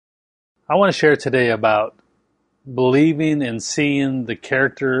I want to share today about believing and seeing the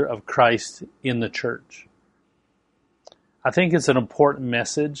character of Christ in the church. I think it's an important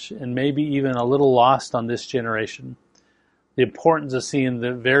message and maybe even a little lost on this generation. The importance of seeing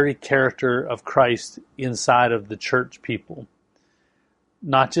the very character of Christ inside of the church people.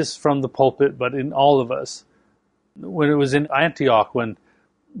 Not just from the pulpit, but in all of us. When it was in Antioch, when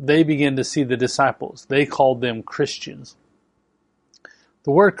they began to see the disciples, they called them Christians. The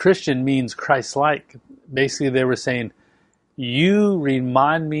word Christian means Christ-like. Basically, they were saying, you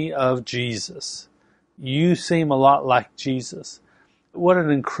remind me of Jesus. You seem a lot like Jesus. What an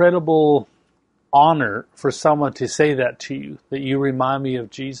incredible honor for someone to say that to you, that you remind me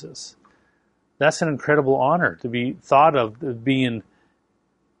of Jesus. That's an incredible honor to be thought of being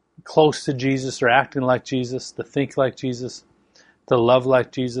close to Jesus or acting like Jesus, to think like Jesus, to love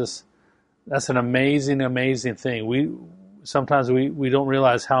like Jesus. That's an amazing, amazing thing. Sometimes we don't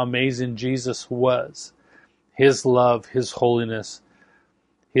realize how amazing Jesus was. His love, His holiness,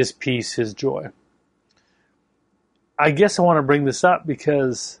 His peace, His joy. I guess I want to bring this up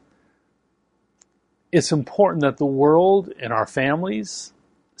because it's important that the world and our families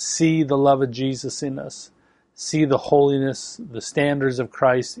see the love of Jesus in us, see the holiness, the standards of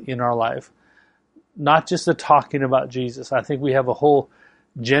Christ in our life. Not just the talking about Jesus. I think we have a whole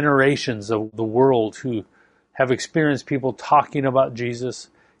generations of the world who have experienced people talking about Jesus,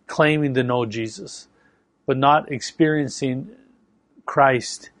 claiming to know Jesus, but not experiencing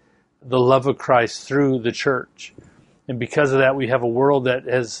Christ, the love of Christ through the church. And because of that, we have a world that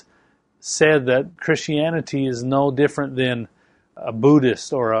has said that Christianity is no different than a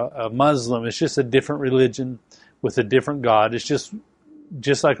Buddhist or a Muslim. It's just a different religion with a different God. It's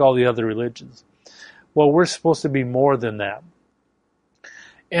just like all the other religions. Well, we're supposed to be more than that.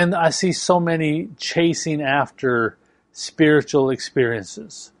 And I see so many chasing after spiritual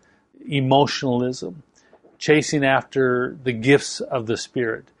experiences, emotionalism, chasing after the gifts of the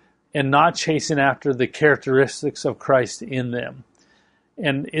Spirit, and not chasing after the characteristics of Christ in them.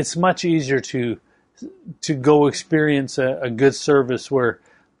 And it's much easier to go experience a good service where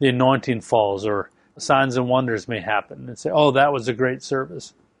the anointing falls or signs and wonders may happen and say, oh, that was a great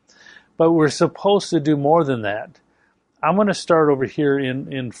service. But we're supposed to do more than that. I'm going to start over here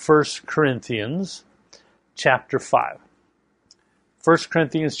in 1 Corinthians chapter 5. 1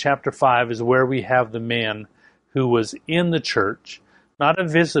 Corinthians chapter 5 is where we have the man who was in the church, not a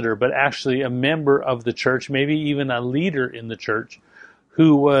visitor, but actually a member of the church, maybe even a leader in the church,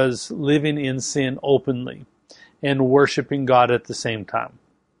 who was living in sin openly and worshiping God at the same time.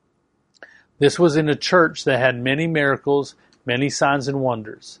 This was in a church that had many miracles, many signs and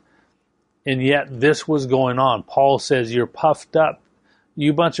wonders. And yet this was going on. Paul says, you're puffed up.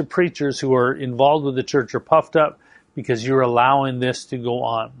 You bunch of preachers who are involved with the church are puffed up because you're allowing this to go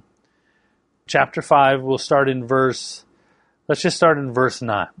on. Chapter 5, let's just start in verse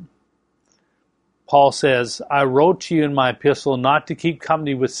 9. Paul says, I wrote to you in my epistle not to keep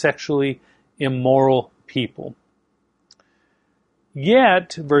company with sexually immoral people.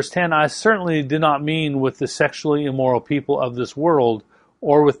 Yet, verse 10, I certainly did not mean with the sexually immoral people of this world,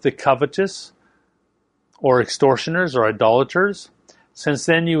 or with the covetous, or extortioners, or idolaters, since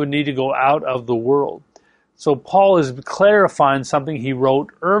then you would need to go out of the world. So Paul is clarifying something he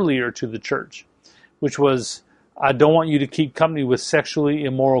wrote earlier to the church, which was, I don't want you to keep company with sexually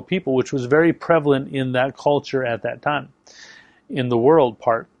immoral people, which was very prevalent in that culture at that time, in the world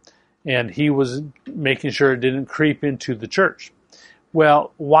part. And he was making sure it didn't creep into the church.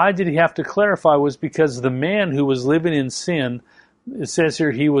 Well, why did he have to clarify? Was because the man who was living in sin, it says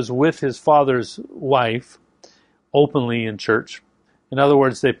here he was with his father's wife openly in church. In other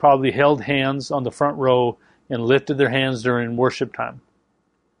words, they probably held hands on the front row and lifted their hands during worship time.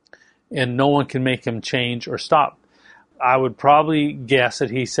 And no one can make him change or stop. I would probably guess that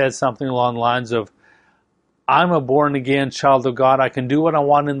he said something along the lines of, I'm a born-again child of God. I can do what I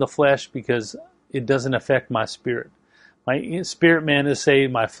want in the flesh because it doesn't affect my spirit. My spirit man is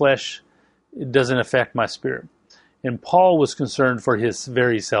saved, my flesh, it doesn't affect my spirit. And Paul was concerned for his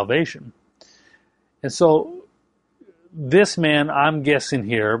very salvation. And so this man, I'm guessing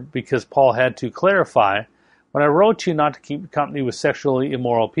here, because Paul had to clarify, when I wrote to you not to keep company with sexually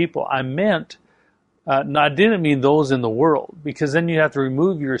immoral people, I meant, I didn't mean those in the world, because then you have to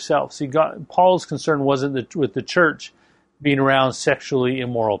remove yourself. See, Paul's concern wasn't with the church being around sexually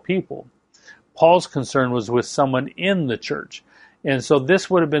immoral people. Paul's concern was with someone in the church. And so this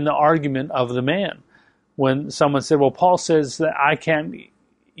would have been the argument of the man. When someone said, well, Paul says that I can't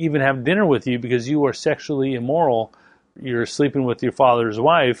even have dinner with you because you are sexually immoral, you're sleeping with your father's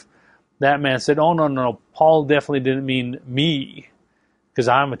wife, that man said, oh, no, Paul definitely didn't mean me, because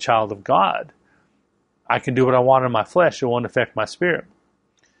I'm a child of God. I can do what I want in my flesh. It won't affect my spirit.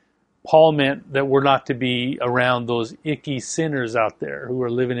 Paul meant that we're not to be around those icky sinners out there who are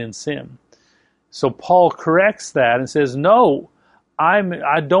living in sin. So Paul corrects that and says, no, I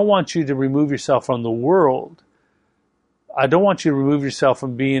don't want you to remove yourself from the world. I don't want you to remove yourself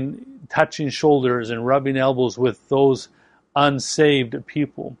from touching shoulders and rubbing elbows with those unsaved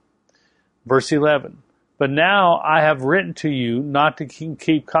people. Verse 11, but now I have written to you not to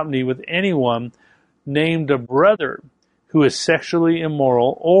keep company with anyone named a brother who is sexually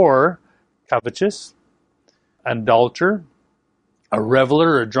immoral or covetous, an adulterer, a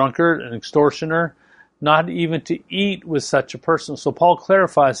reveler, a drunkard, an extortioner, not even to eat with such a person. So Paul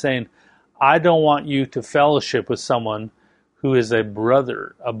clarifies saying, I don't want you to fellowship with someone who is a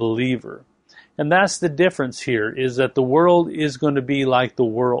brother, a believer. And that's the difference here, is that the world is going to be like the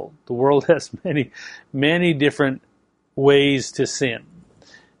world. The world has many, many different ways to sin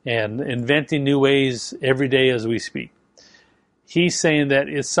and inventing new ways every day as we speak. He's saying that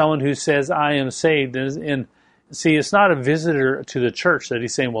it's someone who says, I am saved. And see, it's not a visitor to the church that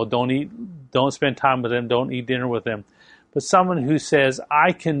he's saying, well, don't spend time with them, don't eat dinner with them. But someone who says,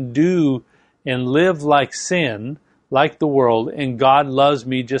 I can do and live like sin, like the world, and God loves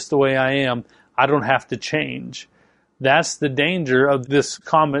me just the way I am. I don't have to change. That's the danger of this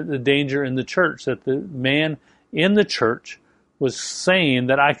comment, the danger in the church, that the man in the church was saying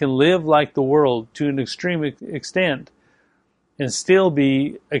that I can live like the world to an extreme extent and still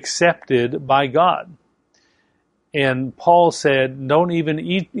be accepted by God. And Paul said, don't even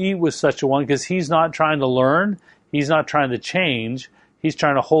eat with such a one, because he's not trying to learn. He's not trying to change. He's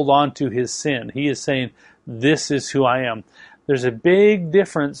trying to hold on to his sin. He is saying, this is who I am. There's a big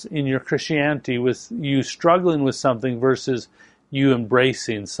difference in your Christianity with you struggling with something versus you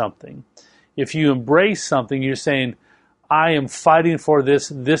embracing something. If you embrace something, you're saying, I am fighting for this.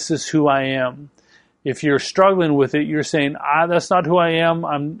 This is who I am. If you're struggling with it, you're saying, that's not who I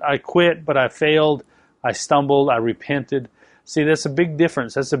am. I quit, but I failed. I stumbled. I repented. See, that's a big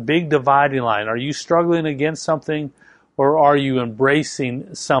difference. That's a big dividing line. Are you struggling against something, or are you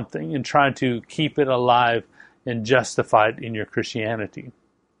embracing something and trying to keep it alive and justify it in your Christianity?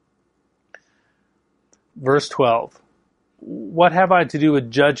 Verse 12. What have I to do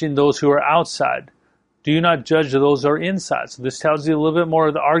with judging those who are outside? Do you not judge those who are inside? So this tells you a little bit more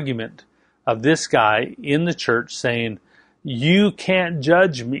of the argument of this guy in the church saying, you can't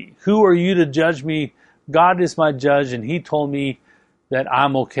judge me. Who are you to judge me? God is my judge, and he told me that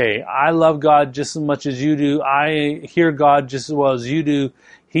I'm okay. I love God just as much as you do. I hear God just as well as you do.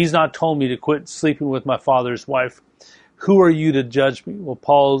 He's not told me to quit sleeping with my father's wife. Who are you to judge me? Well,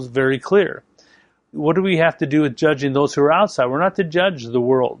 Paul's very clear. What do we have to do with judging those who are outside? We're not to judge the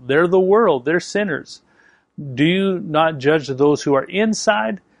world. They're the world. They're sinners. Do you not judge those who are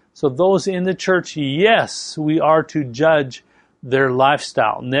inside? So those in the church, yes, we are to judge their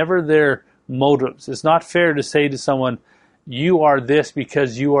lifestyle, never their motives. It's not fair to say to someone, you are this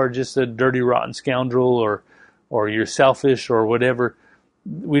because you are just a dirty, rotten scoundrel, or you're selfish or whatever.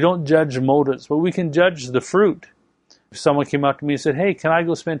 We don't judge motives, but we can judge the fruit. If someone came up to me and said, hey, can I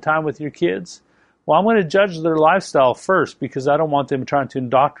go spend time with your kids? Well, I'm going to judge their lifestyle first, because I don't want them trying to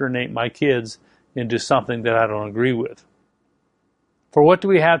indoctrinate my kids into something that I don't agree with. For what do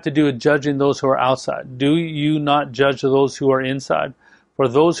we have to do with judging those who are outside? Do you not judge those who are inside? For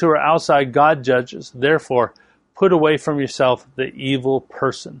those who are outside, God judges. Therefore, put away from yourself the evil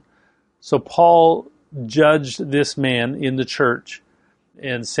person. So Paul judged this man in the church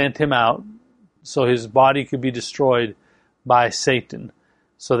and sent him out so his body could be destroyed by Satan,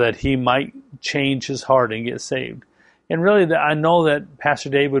 so that he might change his heart and get saved. And really, I know that Pastor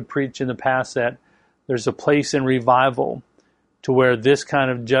Dave would preach in the past that there's a place in revival to where this kind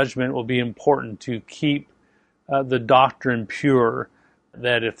of judgment will be important to keep the doctrine pure,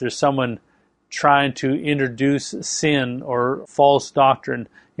 that if there's someone trying to introduce sin or false doctrine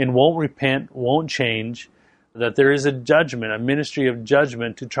and won't repent, won't change, that there is a judgment, a ministry of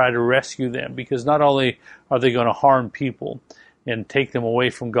judgment to try to rescue them, because not only are they going to harm people and take them away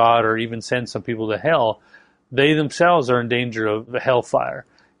from God or even send some people to hell, they themselves are in danger of the hellfire.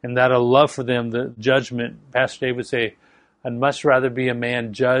 And that a love for them, the judgment, Pastor Dave would say, I'd much rather be a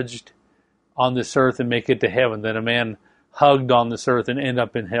man judged on this earth and make it to heaven than a man hugged on this earth and end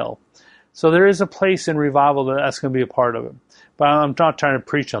up in hell. So there is a place in revival that's going to be a part of it. But I'm not trying to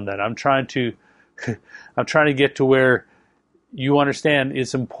preach on that. I'm trying to get to where you understand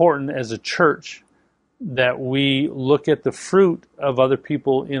it's important as a church that we look at the fruit of other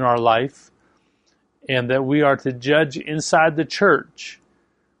people in our life, and that we are to judge inside the church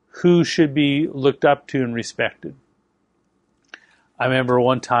who should be looked up to and respected. I remember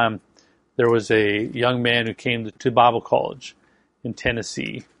one time there was a young man who came to Bible college in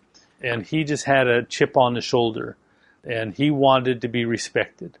Tennessee, and he just had a chip on his shoulder, and he wanted to be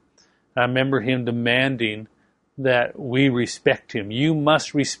respected. I remember him demanding that we respect him. You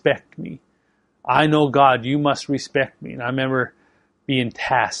must respect me. I know God, you must respect me. And I remember being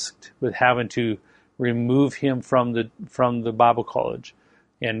tasked with having to remove him from the Bible college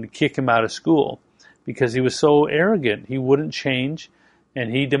and kick him out of school because he was so arrogant. He wouldn't change,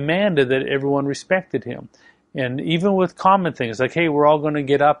 and he demanded that everyone respected him. And even with common things like, hey, we're all going to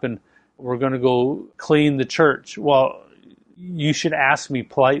get up and we're going to go clean the church. Well, you should ask me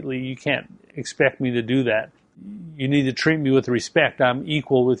politely. You can't expect me to do that. You need to treat me with respect. I'm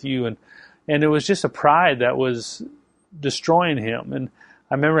equal with you. And it was just a pride that was destroying him. And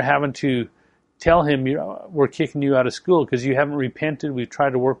I remember having to tell him, we're kicking you out of school because you haven't repented. We've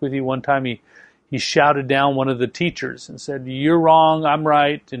tried to work with you. One time he shouted down one of the teachers and said, you're wrong, I'm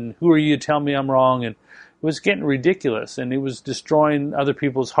right, and who are you to tell me I'm wrong? And it was getting ridiculous, and it was destroying other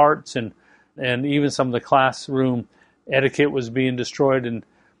people's hearts, and even some of the classroom etiquette was being destroyed. And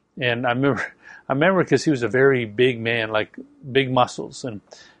I remember because he was a very big man, like big muscles, and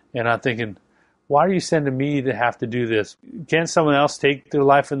I'm thinking, why are you sending me to have to do this? Can't someone else take their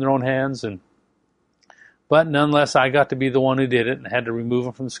life in their own hands? But nonetheless, I got to be the one who did it and had to remove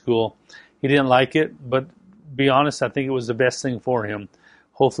him from school. He didn't like it, but to be honest, I think it was the best thing for him.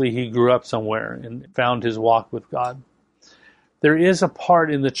 Hopefully he grew up somewhere and found his walk with God. There is a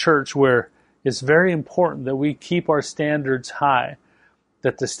part in the church where it's very important that we keep our standards high,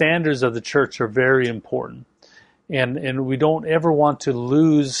 that the standards of the church are very important. And we don't ever want to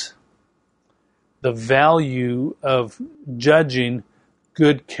lose the value of judging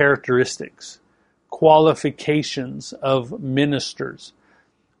good characteristics, qualifications of ministers.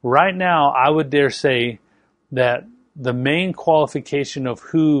 Right now, I would dare say that the main qualification of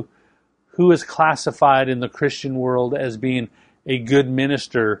who is classified in the Christian world as being a good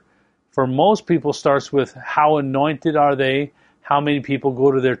minister, for most people starts with how anointed are they, how many people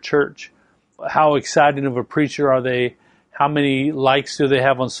go to their church, how exciting of a preacher are they, how many likes do they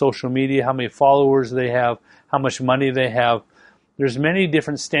have on social media, how many followers they have, how much money they have. There's many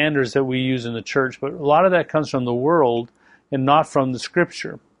different standards that we use in the church, but a lot of that comes from the world and not from the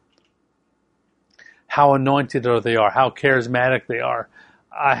Scripture. How anointed they are, how charismatic they are.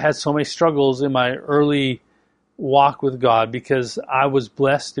 I had so many struggles in my early walk with God because I was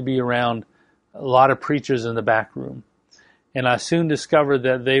blessed to be around a lot of preachers in the back room. And I soon discovered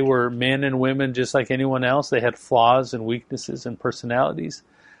that they were men and women just like anyone else. They had flaws and weaknesses and personalities.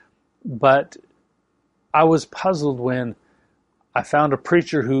 But I was puzzled when I found a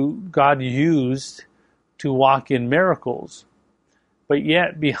preacher who God used to walk in miracles. But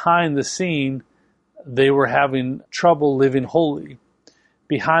yet behind the scene, they were having trouble living holy.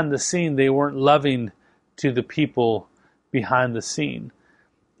 Behind the scene, they weren't loving to the people behind the scene.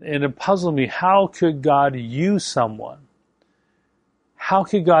 And it puzzled me, how could God use someone? How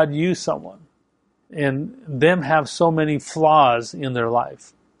could God use someone and them have so many flaws in their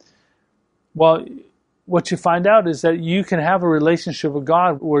life? Well, what you find out is that you can have a relationship with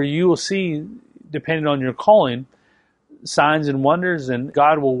God where you will see, depending on your calling, signs and wonders, and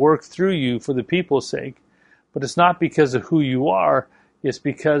God will work through you for the people's sake. But it's not because of who you are, it's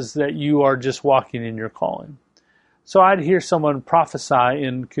because that you are just walking in your calling. So I'd hear someone prophesy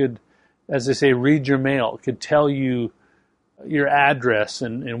and could, as they say, read your mail, could tell you your address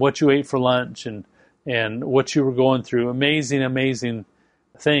and what you ate for lunch and what you were going through. Amazing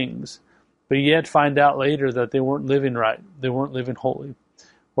things. But yet find out later that they weren't living right. They weren't living holy.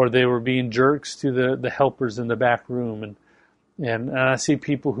 Or they were being jerks to the helpers in the back room. And I see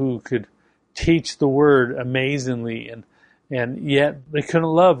people who could teach the word amazingly and yet they couldn't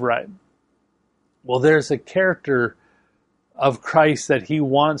love right. Well, there's a character of Christ that he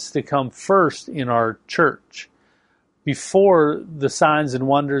wants to come first in our church before the signs and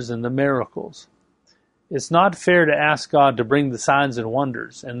wonders and the miracles. It's not fair to ask God to bring the signs and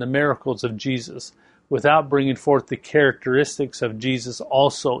wonders and the miracles of Jesus without bringing forth the characteristics of Jesus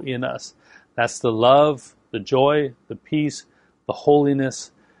also in us. That's the love, the joy, the peace, the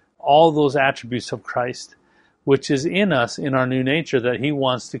holiness, all those attributes of Christ, which is in us in our new nature that he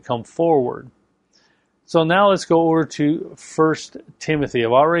wants to come forward. So now let's go over to 1 Timothy.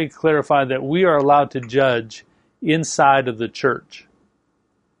 I've already clarified that we are allowed to judge inside of the church.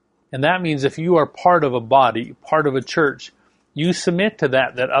 And that means if you are part of a body, part of a church, you submit to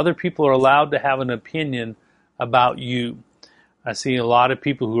that other people are allowed to have an opinion about you. I see a lot of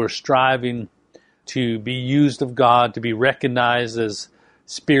people who are striving to be used of God, to be recognized as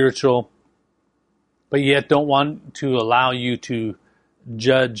spiritual, but yet don't want to allow you to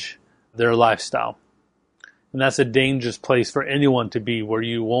judge their lifestyle. And that's a dangerous place for anyone to be, where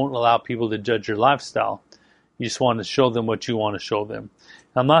you won't allow people to judge your lifestyle. You just want to show them what you want to show them.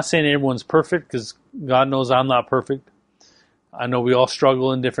 I'm not saying everyone's perfect, because God knows I'm not perfect. I know we all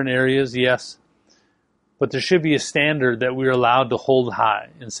struggle in different areas, yes. But there should be a standard that we're allowed to hold high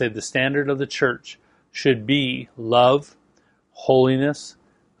and say the standard of the church should be love, holiness,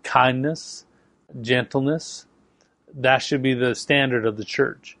 kindness, gentleness. That should be the standard of the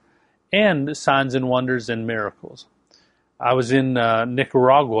church. And signs and wonders and miracles. I was in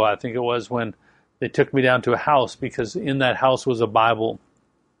Nicaragua, I think it was, when they took me down to a house, because in that house was a Bible,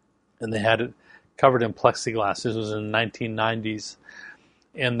 and they had it covered in plexiglass. This was in the 1990s.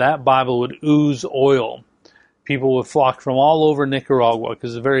 And that Bible would ooze oil. People would flock from all over Nicaragua,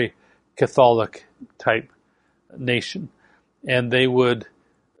 because it's a very Catholic type nation. And they would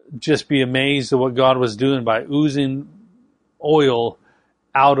just be amazed at what God was doing by oozing oil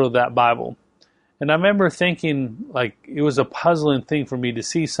out of that Bible. And I remember thinking, like, it was a puzzling thing for me to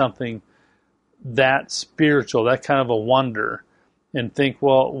see something that spiritual, that kind of a wonder, and think,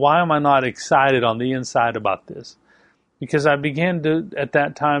 well, why am I not excited on the inside about this? Because I began to, at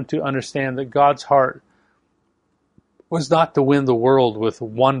that time, to understand that God's heart was not to win the world with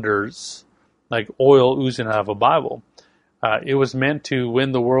wonders like oil oozing out of a Bible. It was meant to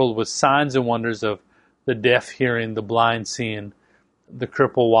win the world with signs and wonders of the deaf hearing, the blind seeing, the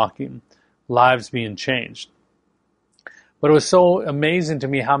cripple walking, lives being changed. But it was so amazing to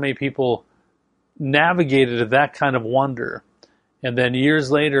me how many people navigated that kind of wonder. And then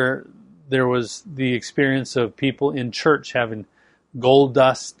years later, there was the experience of people in church having gold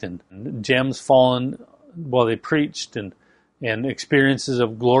dust and gems falling while they preached, and experiences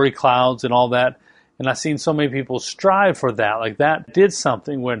of glory clouds and all that. And I've seen so many people strive for that. Like, that did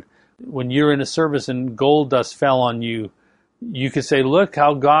something. When you're in a service and gold dust fell on you, you could say, look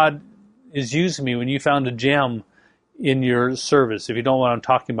how God is using me. When you found a gem in your service, if you don't know what I'm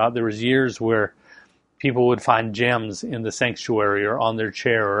talking about, there was years where people would find gems in the sanctuary or on their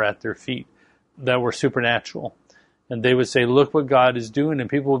chair or at their feet that were supernatural. And they would say, look what God is doing. And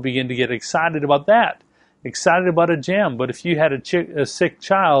people would begin to get excited about that, excited about a gem. But if you had a sick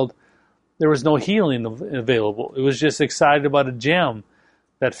child, there was no healing available. It was just excited about a gem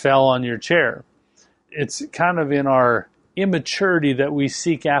that fell on your chair. It's kind of in our immaturity that we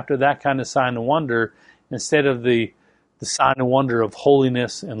seek after that kind of sign and wonder, instead of the sign and wonder of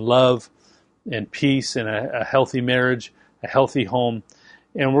holiness and love and peace and a healthy marriage, a healthy home.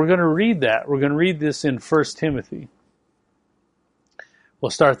 And we're going to read that. We're going to read this in 1 Timothy.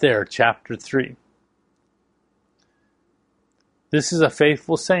 We'll start there, chapter 3. This is a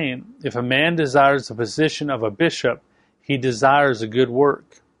faithful saying. If a man desires the position of a bishop, he desires a good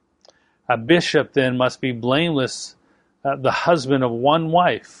work. A bishop then must be blameless, the husband of one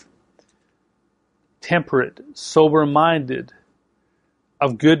wife, temperate, sober-minded,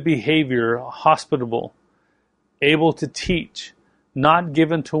 of good behavior, hospitable, able to teach, not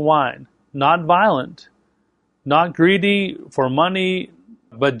given to wine, not violent, not greedy for money,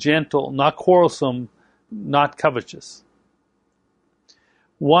 but gentle, not quarrelsome, not covetous.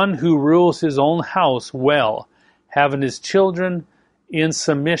 One who rules his own house well, having his children in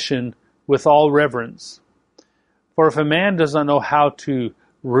submission with all reverence. For if a man does not know how to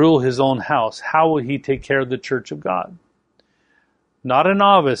rule his own house, how will he take care of the church of God? Not a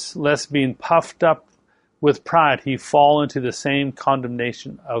novice, lest being puffed up with pride he fall into the same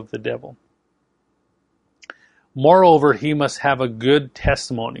condemnation of the devil. Moreover, he must have a good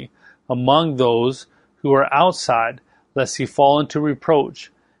testimony among those who are outside, lest he fall into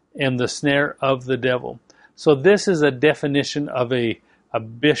reproach and the snare of the devil. So this is a definition of a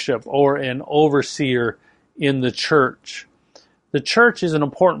bishop or an overseer in the church. The church is an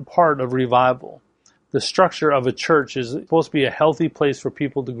important part of revival. The structure of a church is supposed to be a healthy place for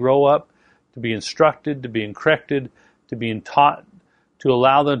people to grow up, to be instructed, to be corrected, to be taught, to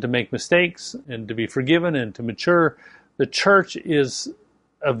allow them to make mistakes and to be forgiven and to mature. The church is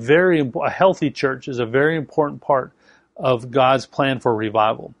a healthy church is a very important part of God's plan for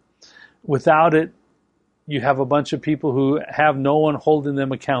revival. Without it, you have a bunch of people who have no one holding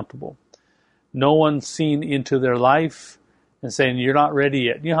them accountable. No one seen into their life and saying, you're not ready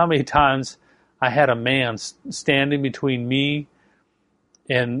yet. You know how many times I had a man standing between me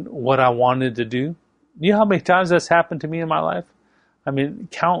and what I wanted to do? You know how many times that's happened to me in my life? I mean,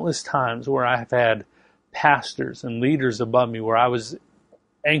 countless times where I've had pastors and leaders above me where I was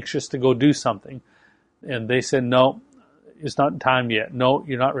anxious to go do something. And they said, no, it's not time yet. No,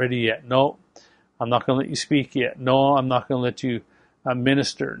 you're not ready yet. No, I'm not going to let you speak yet. No, I'm not going to let you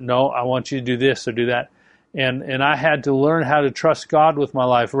minister. No, I want you to do this or do that. And I had to learn how to trust God with my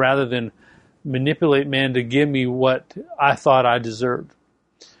life rather than manipulate man to give me what I thought I deserved.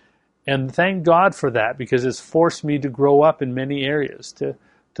 And thank God for that, because it's forced me to grow up in many areas, to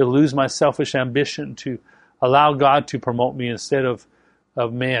lose my selfish ambition, to allow God to promote me instead of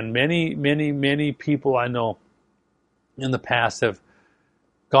man. Many people I know in the past have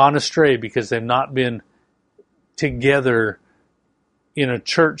gone astray because they've not been together in a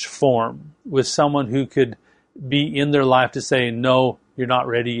church form with someone who could be in their life to say, no, you're not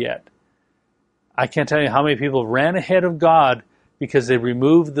ready yet. I can't tell you how many people ran ahead of God because they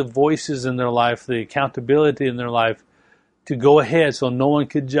removed the voices in their life, the accountability in their life, to go ahead so no one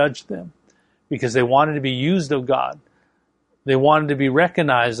could judge them, because they wanted to be used of God. They wanted to be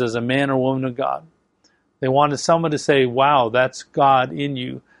recognized as a man or woman of God. They wanted someone to say, wow, that's God in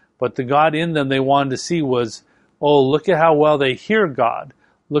you. But the God in them they wanted to see was, oh, look at how well they hear God.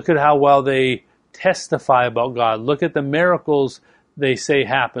 Look at how well they testify about God. Look at the miracles they say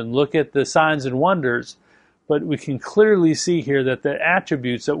happen. Look at the signs and wonders. But we can clearly see here that the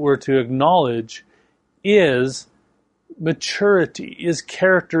attributes that we're to acknowledge is maturity, is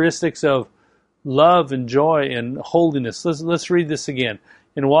characteristics of love and joy and holiness. Let's read this again.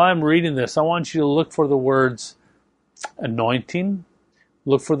 And while I'm reading this, I want you to look for the words anointing,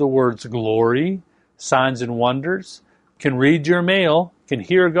 look for the words glory, signs and wonders. Can read your mail, can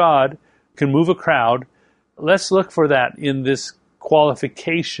hear God, can move a crowd. Let's look for that in this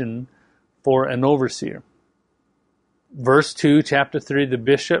qualification for an overseer. Verse 2, chapter 3, the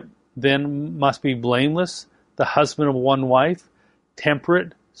bishop then must be blameless, the husband of one wife,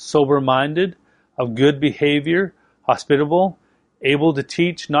 temperate, sober-minded, of good behavior, hospitable, able to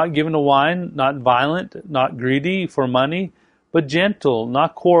teach, not given to wine, not violent, not greedy for money, but gentle,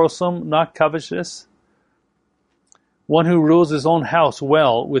 not quarrelsome, not covetous. One who rules his own house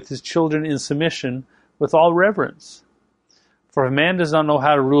well, with his children in submission, with all reverence. For if a man does not know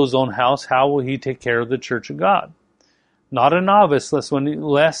how to rule his own house, how will he take care of the church of God? Not a novice,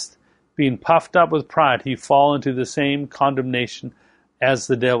 lest being puffed up with pride, he fall into the same condemnation as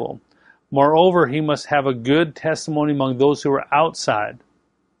the devil. Moreover, he must have a good testimony among those who are outside,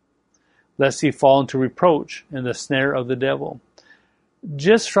 lest he fall into reproach and the snare of the devil.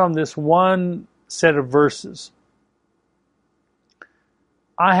 Just from this one set of verses,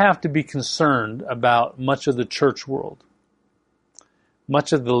 I have to be concerned about much of the church world,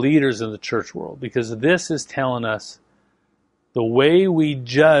 much of the leaders in the church world, because this is telling us the way we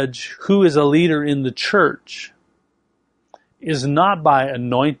judge who is a leader in the church is not by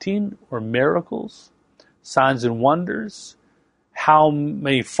anointing or miracles, signs and wonders, how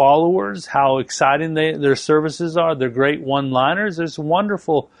many followers, how exciting their services are, their great one-liners.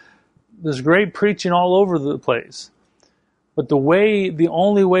 There's great preaching all over the place. But the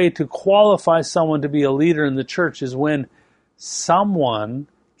only way to qualify someone to be a leader in the church is when someone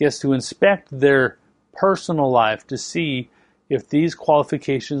gets to inspect their personal life to see if these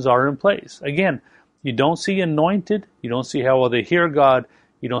qualifications are in place. Again, you don't see anointed, you don't see how well they hear God,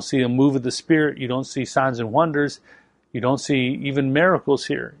 you don't see a move of the Spirit, you don't see signs and wonders, you don't see even miracles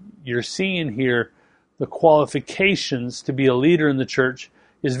here. You're seeing here the qualifications to be a leader in the church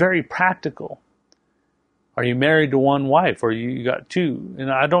is very practical. Are you married to one wife, or you got two? And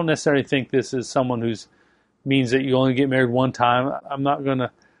I don't necessarily think this is someone who's means that you only get married one time. I'm not going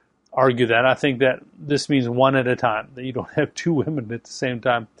to argue that. I think that this means one at a time, that you don't have two women at the same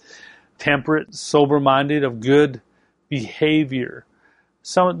time. Temperate, sober-minded, of good behavior.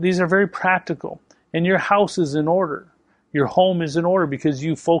 These are very practical. And your house is in order. Your home is in order because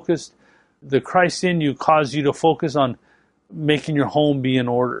you focused, the Christ in you caused you to focus on making your home be in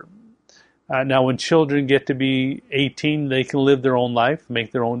order. Now, when children get to be 18, they can live their own life,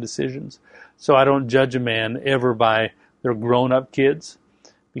 make their own decisions. So I don't judge a man ever by their grown-up kids,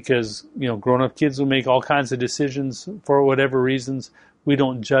 because grown-up kids will make all kinds of decisions for whatever reasons. We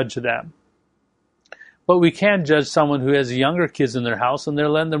don't judge them. But we can judge someone who has younger kids in their house and they're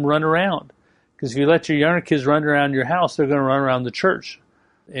letting them run around. Because if you let your younger kids run around your house, they're going to run around the church.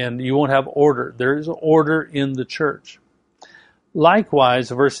 And you won't have order. There is order in the church. Likewise,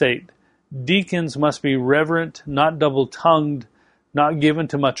 verse 8, deacons must be reverent, not double-tongued, not given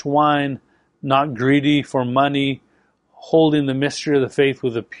to much wine, not greedy for money, holding the mystery of the faith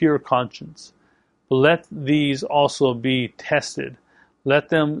with a pure conscience. But let these also be tested. Let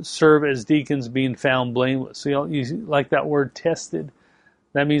them serve as deacons, being found blameless. So you like that word tested.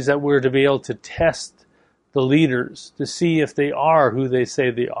 That means that we're to be able to test the leaders to see if they are who they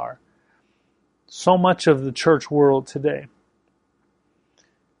say they are. So much of the church world today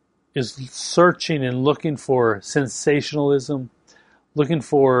is searching and looking for sensationalism, looking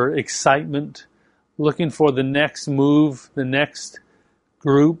for excitement, looking for the next move, the next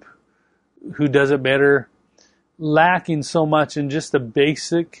group who does it better, lacking so much in just the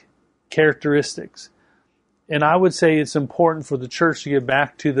basic characteristics. And I would say it's important for the church to get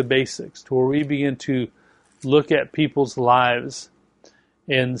back to the basics, to where we begin to look at people's lives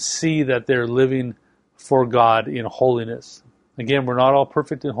and see that they're living for God in holiness. Again, we're not all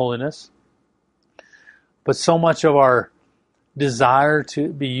perfect in holiness, but so much of our desire to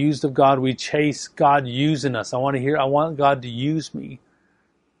be used of God, we chase God using us. I want God to use me,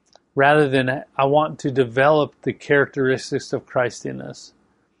 rather than I want to develop the characteristics of Christ in us.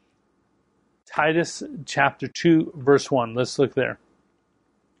 Titus chapter 2, verse 1. Let's look there.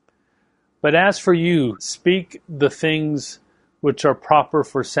 But as for you, speak the things which are proper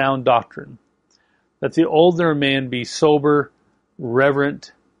for sound doctrine, that the older man be sober,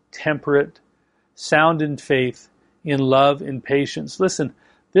 reverent, temperate, sound in faith, in love, in patience. Listen,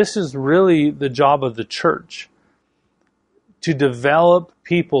 this is really the job of the church, to develop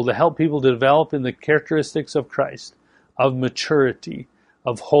people, to help people develop in the characteristics of Christ, of maturity,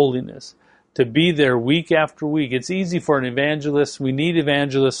 of holiness, to be there week after week. It's easy for an evangelist. We need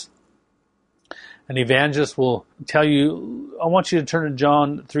evangelists. An evangelist will tell you, I want you to turn to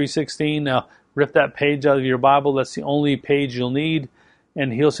John 3:16. Now, rip that page out of your Bible. That's the only page you'll need.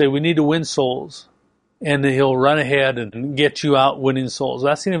 And he'll say, we need to win souls. And he'll run ahead and get you out winning souls.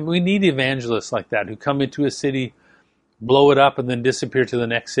 We need evangelists like that who come into a city, blow it up, and then disappear to the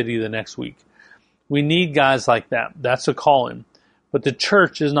next city the next week. We need guys like that. That's a calling. But the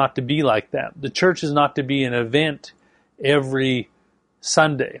church is not to be like that. The church is not to be an event every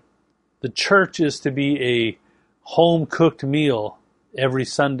Sunday. The church is to be a home-cooked meal every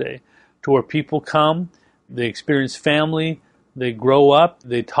Sunday, to where people come, they experience family, they grow up,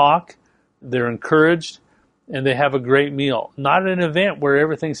 they talk, they're encouraged, and they have a great meal. Not an event where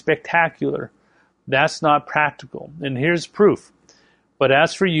everything's spectacular. That's not practical. And here's proof. But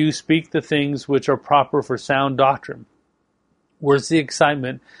as for you, speak the things which are proper for sound doctrine. Where's the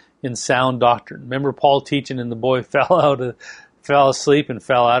excitement in sound doctrine? Remember Paul teaching, and the boy fell asleep and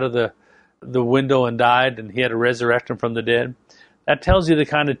fell out of the window and died, and he had to resurrect him from the dead. That tells you the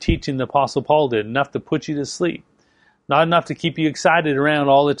kind of teaching the Apostle Paul did. Enough to put you to sleep. Not enough to keep you excited around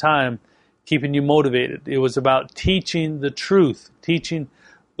all the time, keeping you motivated. It was about teaching the truth, teaching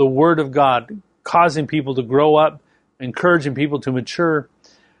the Word of God, causing people to grow up, encouraging people to mature.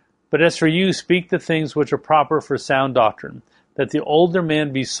 But as for you, speak the things which are proper for sound doctrine, that the older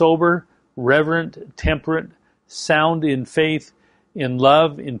man be sober, reverent, temperate, sound in faith, in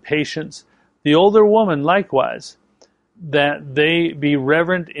love, in patience. The older woman likewise, that they be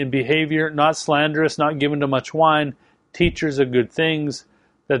reverent in behavior, not slanderous, not given to much wine, teachers of good things,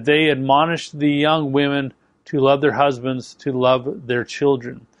 that they admonish the young women to love their husbands, to love their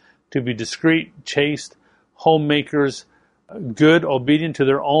children, to be discreet, chaste, homemakers, good, obedient to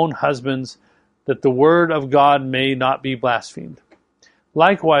their own husbands, that the word of God may not be blasphemed.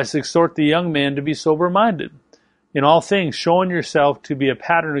 Likewise, exhort the young man to be sober-minded, in all things showing yourself to be a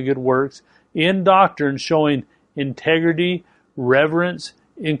pattern of good works, in doctrine showing integrity, reverence,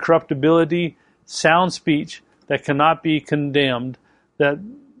 incorruptibility, sound speech that cannot be condemned,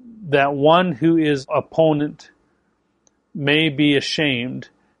 that one who is opponent may be ashamed,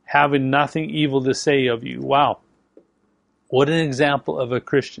 having nothing evil to say of you. Wow. What an example of a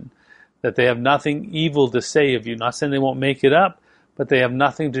Christian, that they have nothing evil to say of you. Not saying they won't make it up, but they have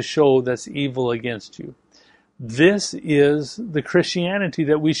nothing to show that's evil against you. This is the Christianity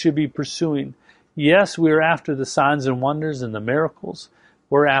that we should be pursuing. Yes, we are after the signs and wonders and the miracles.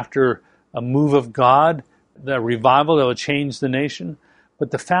 We're after a move of God, the revival that will change the nation.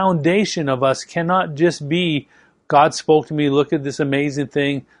 But the foundation of us cannot just be, God spoke to me, look at this amazing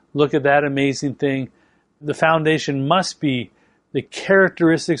thing, look at that amazing thing. The foundation must be the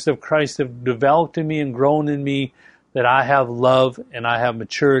characteristics of Christ have developed in me and grown in me, that I have love and I have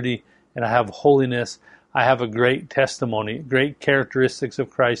maturity and I have holiness. I have a great testimony, great characteristics of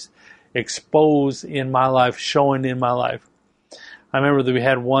Christ exposed in my life, showing in my life. I remember that we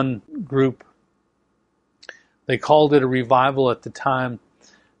had one group, they called it a revival at the time,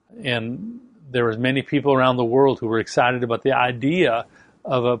 and there was many people around the world who were excited about the idea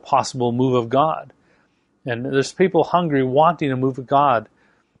of a possible move of God. And there's people hungry, wanting a move of God,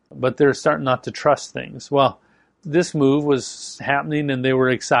 but they're starting not to trust things. Well, this move was happening, and they were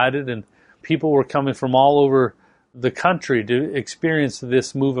excited, and people were coming from all over the country to experience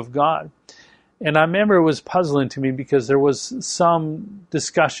this move of God. And I remember it was puzzling to me because there was some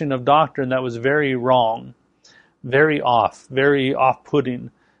discussion of doctrine that was very wrong, very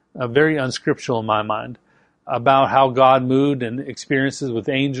off-putting, very unscriptural in my mind, about how God moved and experiences with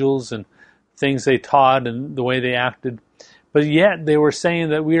angels and things they taught and the way they acted. But yet they were saying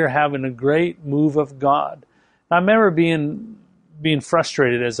that we are having a great move of God. I remember being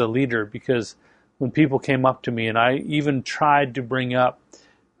frustrated as a leader because when people came up to me and I even tried to bring up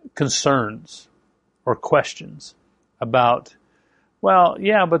concerns or questions about, well,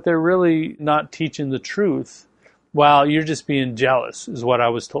 yeah, but they're really not teaching the truth. Well, you're just being jealous, is what I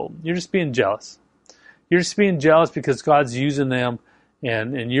was told. You're just being jealous. You're just being jealous because God's using them,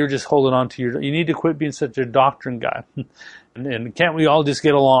 and you're just holding on to you need to quit being such a doctrine guy. and can't we all just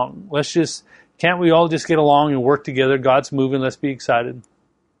get along? Can't we all just get along and work together? God's moving, let's be excited.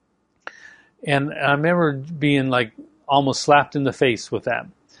 And I remember being like almost slapped in the face with that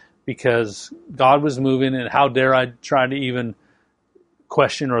because God was moving, and how dare I try to even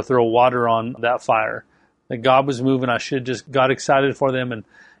question or throw water on that fire. That God was moving, I should just got excited for them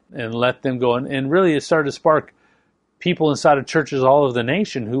and let them go. And really it started to spark people inside of churches all over the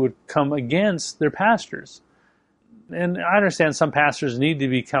nation who would come against their pastors. And I understand some pastors need to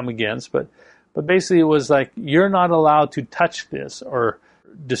be come against, but basically it was like, you're not allowed to touch this or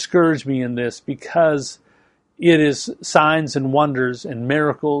discourage me in this because it is signs and wonders and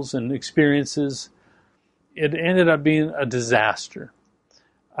miracles and experiences. It ended up being a disaster.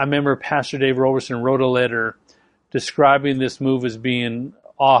 I remember Pastor Dave Roberson wrote a letter describing this move as being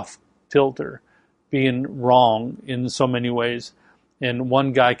off kilter, being wrong in so many ways. And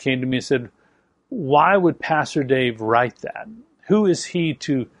one guy came to me and said, why would Pastor Dave write that? Who is he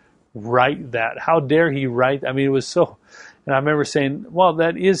to write that? How dare he write? I mean, it was so... And I remember saying, well,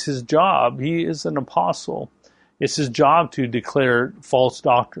 that is his job. He is an apostle. It's his job to declare false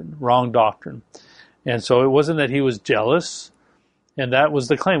doctrine, wrong doctrine. And so it wasn't that he was jealous. And that was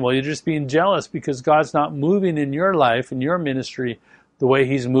the claim. Well, you're just being jealous because God's not moving in your life, in your ministry, the way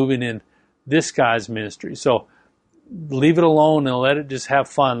he's moving in this guy's ministry. So leave it alone and let it just have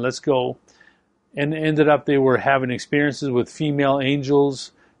fun. Let's go. And ended up they were having experiences with female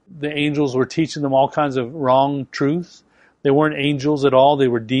angels. The angels were teaching them all kinds of wrong truths. They weren't angels at all. They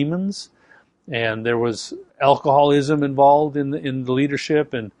were demons. And there was alcoholism involved in the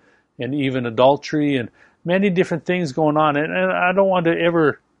leadership and even adultery and many different things going on. And I don't want to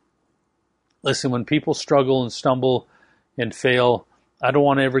ever, listen, when people struggle and stumble and fail, I don't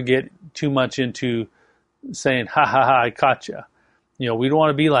want to ever get too much into saying, ha, ha, ha, I caught you. We don't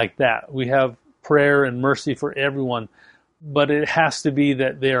want to be like that. We have prayer and mercy for everyone, but it has to be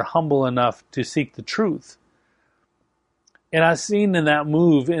that they are humble enough to seek the truth. And I've seen in that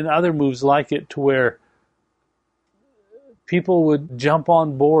move, and other moves like it, to where people would jump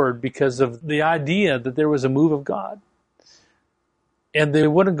on board because of the idea that there was a move of God. And they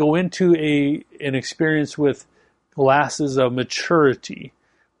wouldn't go into an experience with glasses of maturity.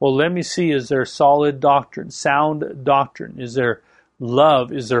 Well, let me see, is there solid doctrine, sound doctrine? Is there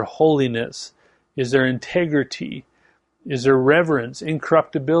love? Is there holiness? Is there integrity? Is there reverence,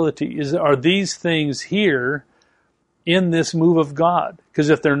 incorruptibility? Are these things here in this move of God? Because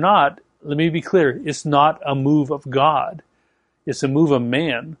if they're not, let me be clear, it's not a move of God. It's a move of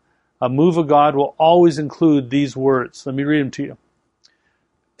man. A move of God will always include these words. Let me read them to you.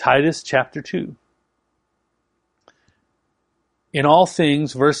 Titus chapter 2. In all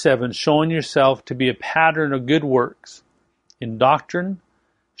things, verse 7, showing yourself to be a pattern of good works, in doctrine,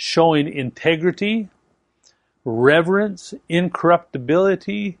 showing integrity, reverence,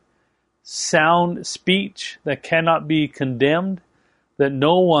 incorruptibility, sound speech that cannot be condemned, that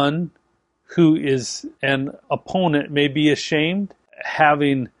no one who is an opponent may be ashamed,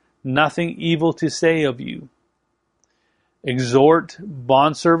 having nothing evil to say of you. Exhort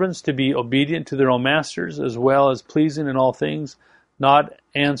bondservants to be obedient to their own masters, as well as pleasing in all things, not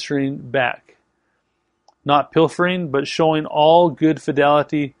answering back, not pilfering, but showing all good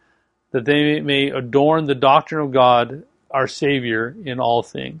fidelity, that they may adorn the doctrine of God, our Savior, in all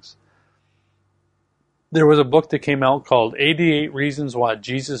things. There was a book that came out called 88 Reasons Why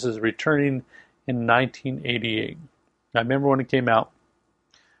Jesus is Returning in 1988. I remember when it came out,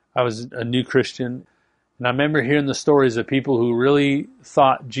 I was a new Christian, and I remember hearing the stories of people who really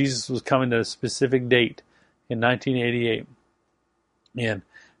thought Jesus was coming at a specific date in 1988. And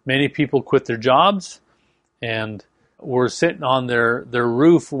many people quit their jobs and were sitting on their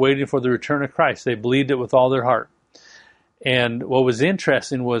roof waiting for the return of Christ. They believed it with all their heart. And what was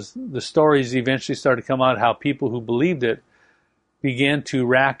interesting was the stories eventually started to come out how people who believed it began to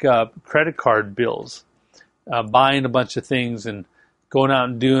rack up credit card bills, buying a bunch of things and going out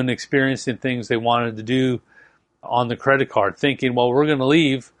and doing, experiencing things they wanted to do on the credit card, thinking, well, we're going to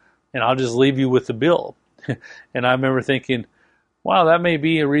leave and I'll just leave you with the bill. And I remember thinking, wow, that may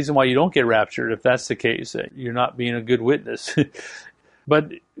be a reason why you don't get raptured if that's the case. You're not being a good witness.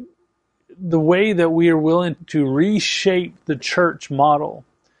 But the way that we are willing to reshape the church model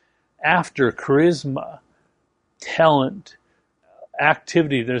after charisma, talent,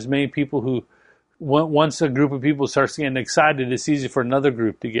 activity. There's many people who, once a group of people starts getting excited, it's easy for another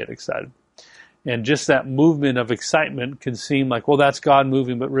group to get excited. And just that movement of excitement can seem like, well, that's God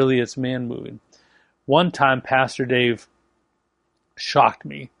moving, but really it's man moving. One time, Pastor Dave shocked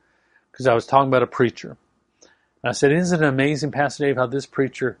me because I was talking about a preacher. And I said, isn't it amazing, Pastor Dave, how this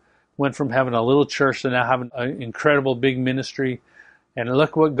preacher went from having a little church to now having an incredible big ministry? And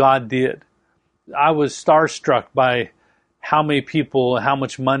look what God did. I was starstruck by how many people, how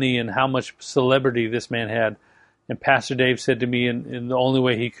much money, and how much celebrity this man had. And Pastor Dave said to me in the only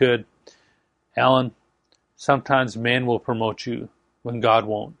way he could, Alan, sometimes man will promote you when God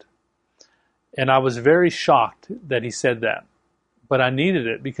won't. And I was very shocked that he said that. But I needed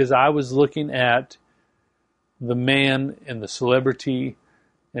it because I was looking at the man and the celebrity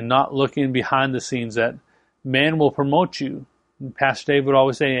and not looking behind the scenes, that man will promote you. And Pastor Dave would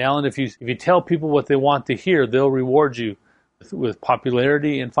always say, Alan, if you tell people what they want to hear, they'll reward you with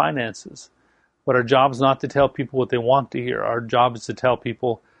popularity and finances. But our job is not to tell people what they want to hear. Our job is to tell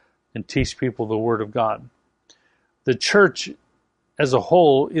people and teach people the Word of God. The church as a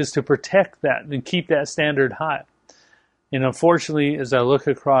whole is to protect that and keep that standard high. And unfortunately, as I look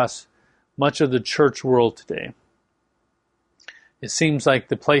across much of the church world today, it seems like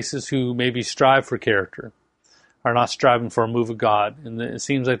the places who maybe strive for character are not striving for a move of God. And it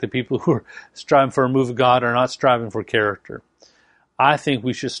seems like the people who are striving for a move of God are not striving for character. I think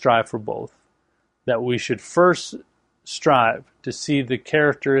we should strive for both. That we should first strive to see the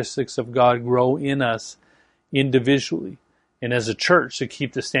characteristics of God grow in us individually. And as a church, to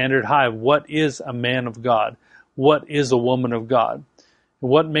keep the standard high. What is a man of God? What is a woman of God? And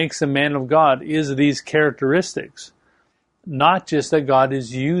what makes a man of God is these characteristics. Not just that God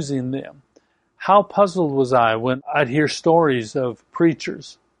is using them. How puzzled was I when I'd hear stories of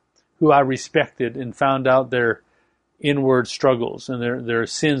preachers who I respected and found out their inward struggles and their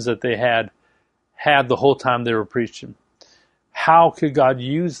sins that they had the whole time they were preaching. How could God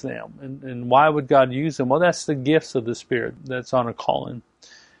use them? And why would God use them? Well, that's the gifts of the Spirit that's on a calling.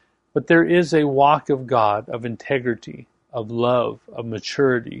 But there is a walk of God, of integrity, of love, of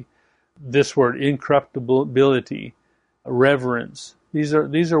maturity. This word, incorruptibility, reverence. These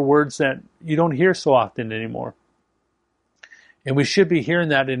are words that you don't hear so often anymore. And we should be hearing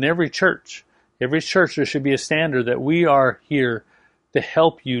that in every church. Every church, there should be a standard that we are here to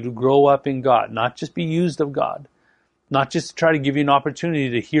help you to grow up in God, not just be used of God, not just to try to give you an opportunity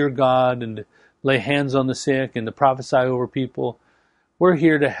to hear God and to lay hands on the sick and to prophesy over people. We're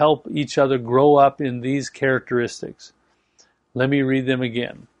here to help each other grow up in these characteristics. Let me read them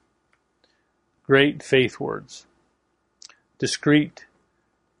again. Great faith words. Discreet,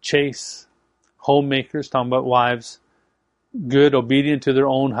 chaste, homemakers, talking about wives, good, obedient to their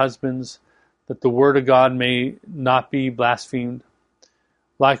own husbands, that the word of God may not be blasphemed.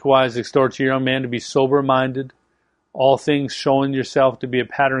 Likewise, exhort your young man to be sober-minded, all things showing yourself to be a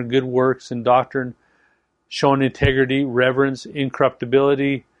pattern of good works and doctrine, showing integrity, reverence,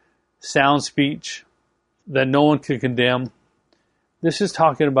 incorruptibility, sound speech, that no one can condemn. This is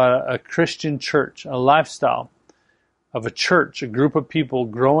talking about a Christian church, a lifestyle of a church, a group of people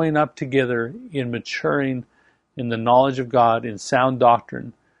growing up together in maturing in the knowledge of God, in sound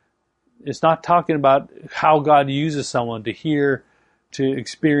doctrine. It's not talking about how God uses someone to hear, to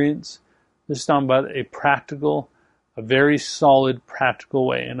experience. This is talking about a very solid, practical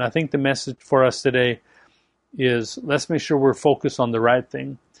way. And I think the message for us today is let's make sure we're focused on the right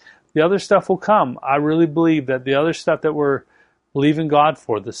thing. The other stuff will come. I really believe that the other stuff that we're believing God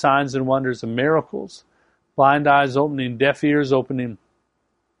for, the signs and wonders and miracles, blind eyes opening, deaf ears opening.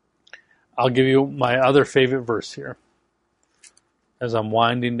 I'll give you my other favorite verse here as I'm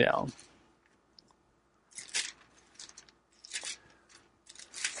winding down.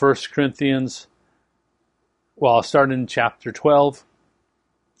 1 Corinthians, I'll start in chapter 12.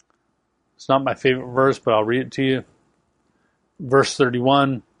 It's not my favorite verse, but I'll read it to you. Verse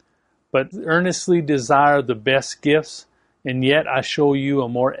 31, but earnestly desire the best gifts, and yet I show you a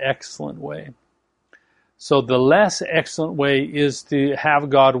more excellent way. So the less excellent way is to have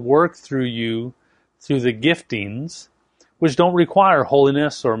God work through you through the giftings, which don't require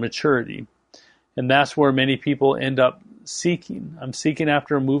holiness or maturity. And that's where many people end up seeking. I'm seeking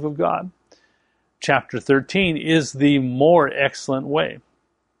after a move of God. Chapter 13 is the more excellent way.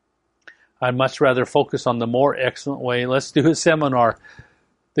 I'd much rather focus on the more excellent way. Let's do a seminar.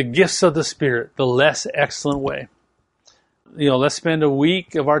 The gifts of the Spirit, the less excellent way. Let's spend a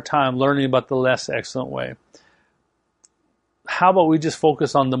week of our time learning about the less excellent way. how about we just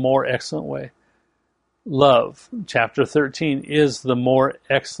focus on the more excellent way? Love, chapter 13, is the more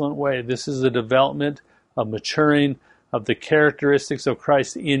excellent way. This is the development of maturing of the characteristics of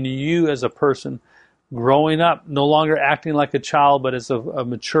Christ in you as a person, growing up, no longer acting like a child, but as a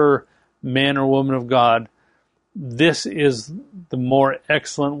mature man or woman of God. This is the more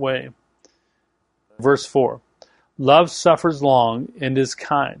excellent way. Verse 4, love suffers long and is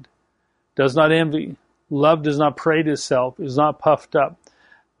kind, does not envy. Love does not parade itself, is not puffed up,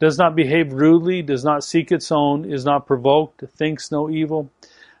 does not behave rudely, does not seek its own, is not provoked, thinks no evil,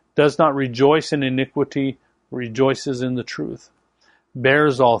 does not rejoice in iniquity, rejoices in the truth,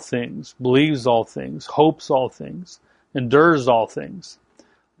 bears all things, believes all things, hopes all things, endures all things.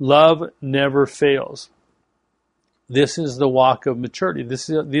 Love never fails. This is the walk of maturity. This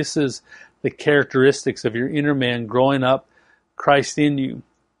is the characteristics of your inner man growing up, Christ in you.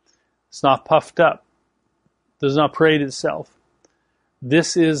 It's not puffed up, does not parade itself.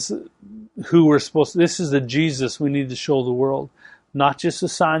 This is who we're supposed to, this is the Jesus we need to show the world, not just the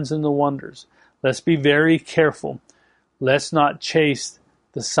signs and the wonders. Let's be very careful. Let's not chase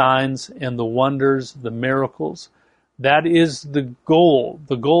the signs and the wonders, the miracles. That is the goal.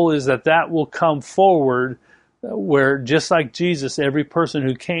 The goal is that will come forward where, just like Jesus, every person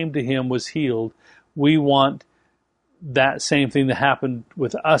who came to him was healed. We want that same thing to happen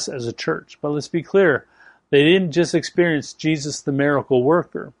with us as a church. But let's be clear. They didn't just experience Jesus, the miracle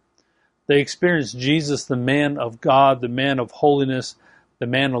worker. They experienced Jesus, the man of God, the man of holiness, the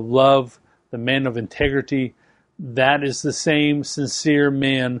man of love, the man of integrity. That is the same sincere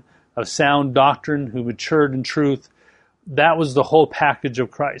man of sound doctrine who matured in truth. That was the whole package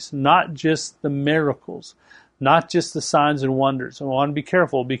of Christ, not just the miracles, not just the signs and wonders. I want to be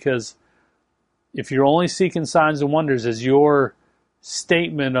careful, because if you're only seeking signs and wonders as your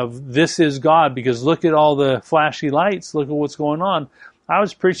statement of this is God, because look at all the flashy lights, look at what's going on. I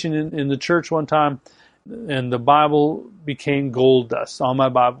was preaching in the church one time, and the Bible became gold dust on my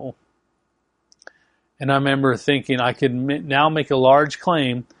Bible. And I remember thinking I could now make a large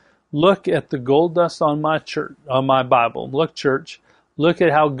claim. Look at the gold dust on my church, on my Bible. Look, church, look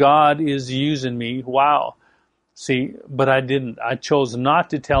at how God is using me. Wow. See, but I didn't. I chose not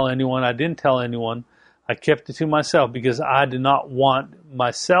to tell anyone. I didn't tell anyone. I kept it to myself because I did not want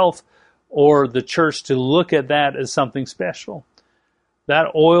myself or the church to look at that as something special.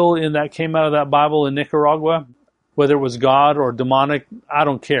 That oil that came out of that Bible in Nicaragua, whether it was God or demonic, I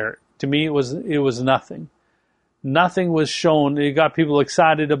don't care. To me, it was nothing. Nothing was shown. It got people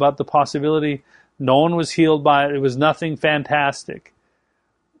excited about the possibility. No one was healed by it. It was nothing fantastic.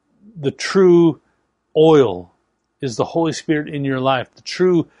 The true oil is the Holy Spirit in your life. The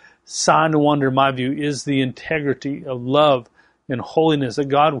true sign and wonder, in my view, is the integrity of love and holiness that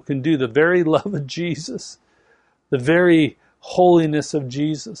God can do. The very love of Jesus, the very holiness of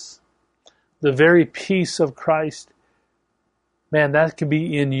Jesus, the very peace of Christ. Man, that can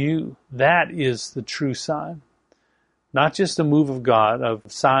be in you. That is the true sign. Not just a move of God, of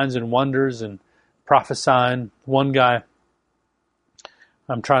signs and wonders and prophesying. One guy,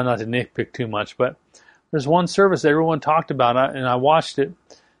 I'm trying not to nitpick too much, but there's one service that everyone talked about, and I watched it.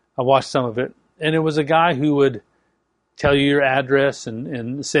 I watched some of it, and it was a guy who would tell you your address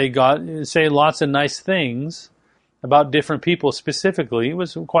and say lots of nice things about different people specifically. It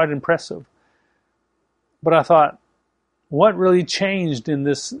was quite impressive. But I thought, what really changed in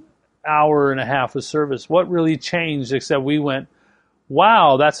this hour and a half of service? What really changed except we went,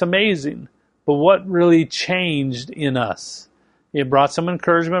 wow, that's amazing. But what really changed in us? It brought some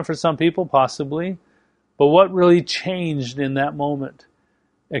encouragement for some people, possibly. But what really changed in that moment?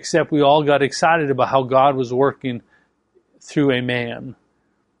 Except we all got excited about how God was working through a man.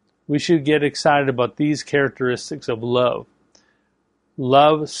 We should get excited about these characteristics of love.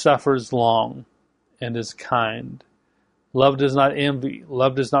 Love suffers long and is kind. Love does not envy.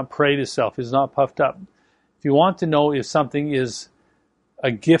 Love does not parade itself, is not puffed up. If you want to know if something is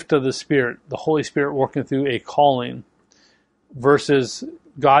a gift of the Spirit, the Holy Spirit working through a calling, versus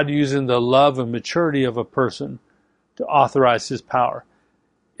God using the love and maturity of a person to authorize his power,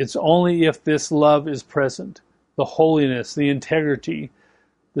 it's only if this love is present, the holiness, the integrity,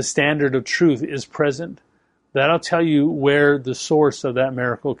 the standard of truth is present. That'll tell you where the source of that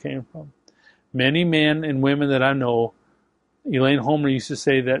miracle came from. Many men and women that I know, Elaine Homer used to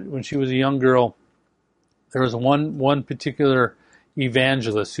say that when she was a young girl, there was one particular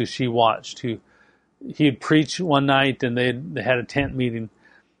evangelist who she watched, who he'd preach one night, and they had a tent meeting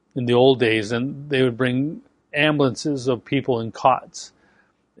in the old days, and they would bring ambulances of people in cots.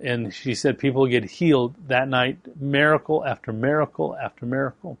 And she said people get healed that night, miracle after miracle after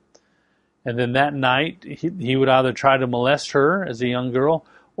miracle. And then that night, he would either try to molest her as a young girl,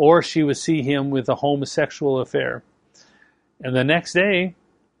 or she would see him with a homosexual affair. And the next day,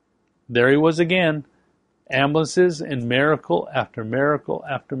 there he was again, ambulances and miracle after miracle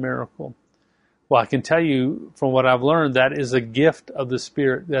after miracle. Well, I can tell you from what I've learned, that is a gift of the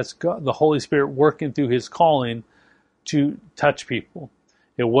Spirit. That's God, the Holy Spirit working through his calling to touch people.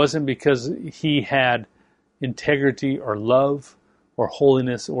 It wasn't because he had integrity or love or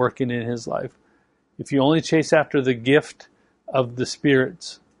holiness working in his life. If you only chase after the gift of the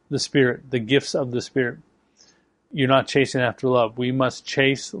Spirit, the gifts of the Spirit, you're not chasing after love. We must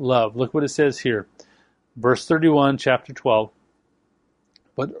chase love. Look what it says here. Verse 31, chapter 12.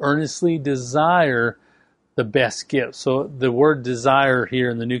 But earnestly desire the best gift. So the word desire here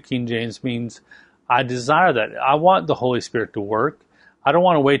in the New King James means I desire that. I want the Holy Spirit to work. I don't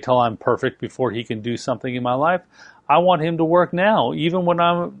want to wait till I'm perfect before he can do something in my life. I want him to work now. Even when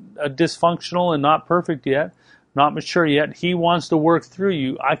I'm dysfunctional and not perfect yet, not mature yet, he wants to work through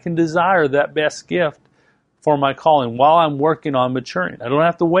you. I can desire that best gift for my calling while I'm working on maturing. I don't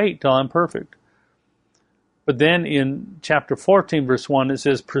have to wait till I'm perfect. But then in chapter 14, verse 1, it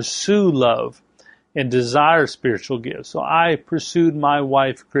says, pursue love and desire spiritual gifts. So I pursued my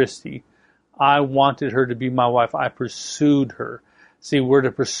wife, Christy. I wanted her to be my wife. I pursued her. See, we're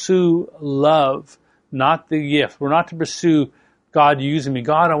to pursue love, not the gift. We're not to pursue God using me.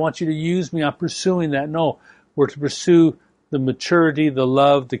 God, I want you to use me. I'm pursuing that. No, we're to pursue the maturity, the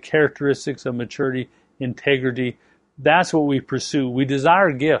love, the characteristics of maturity, integrity. That's what we pursue. We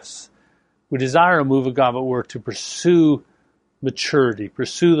desire gifts. We desire a move of God, but we're to pursue maturity,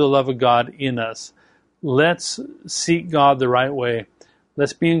 pursue the love of God in us. Let's seek God the right way.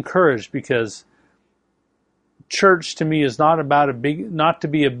 Let's be encouraged, because church to me is not to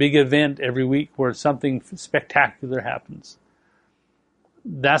be a big event every week where something spectacular happens.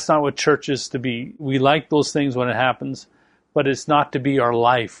 That's not what church is to be. We like those things when it happens, but it's not to be our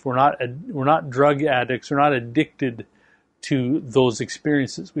life. We're not drug addicts. We're not addicted to those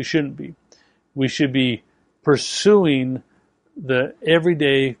experiences. We shouldn't be. We should be pursuing the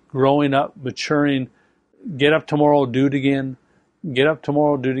everyday growing up, maturing, get up tomorrow, do it again. Get up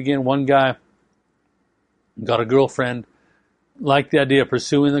tomorrow, do it again. One guy got a girlfriend, liked the idea of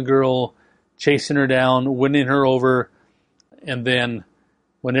pursuing the girl, chasing her down, winning her over, and then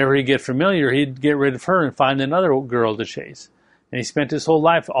whenever he'd get familiar, he'd get rid of her and find another girl to chase. And he spent his whole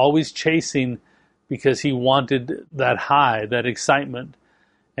life always chasing because he wanted that high, that excitement.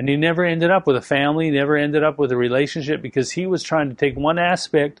 And he never ended up with a family, never ended up with a relationship, because he was trying to take one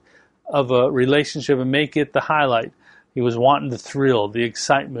aspect of a relationship and make it the highlight. He was wanting the thrill, the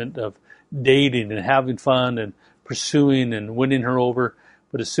excitement of dating and having fun and pursuing and winning her over.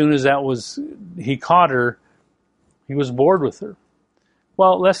 But as soon as he caught her, he was bored with her.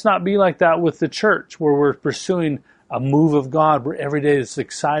 Well, let's not be like that with the church, where we're pursuing a move of God, where every day is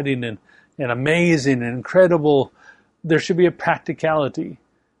exciting and amazing and incredible. There should be a practicality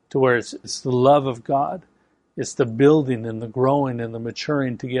to where it's the love of God. It's the building and the growing and the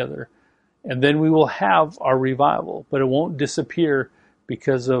maturing together. And then we will have our revival, but it won't disappear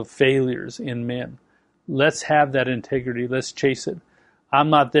because of failures in men. Let's have that integrity. Let's chase it. I'm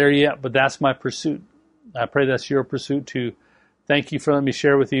not there yet, but that's my pursuit. I pray that's your pursuit too. Thank you for letting me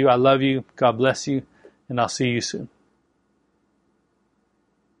share with you. I love you. God bless you, and I'll see you soon.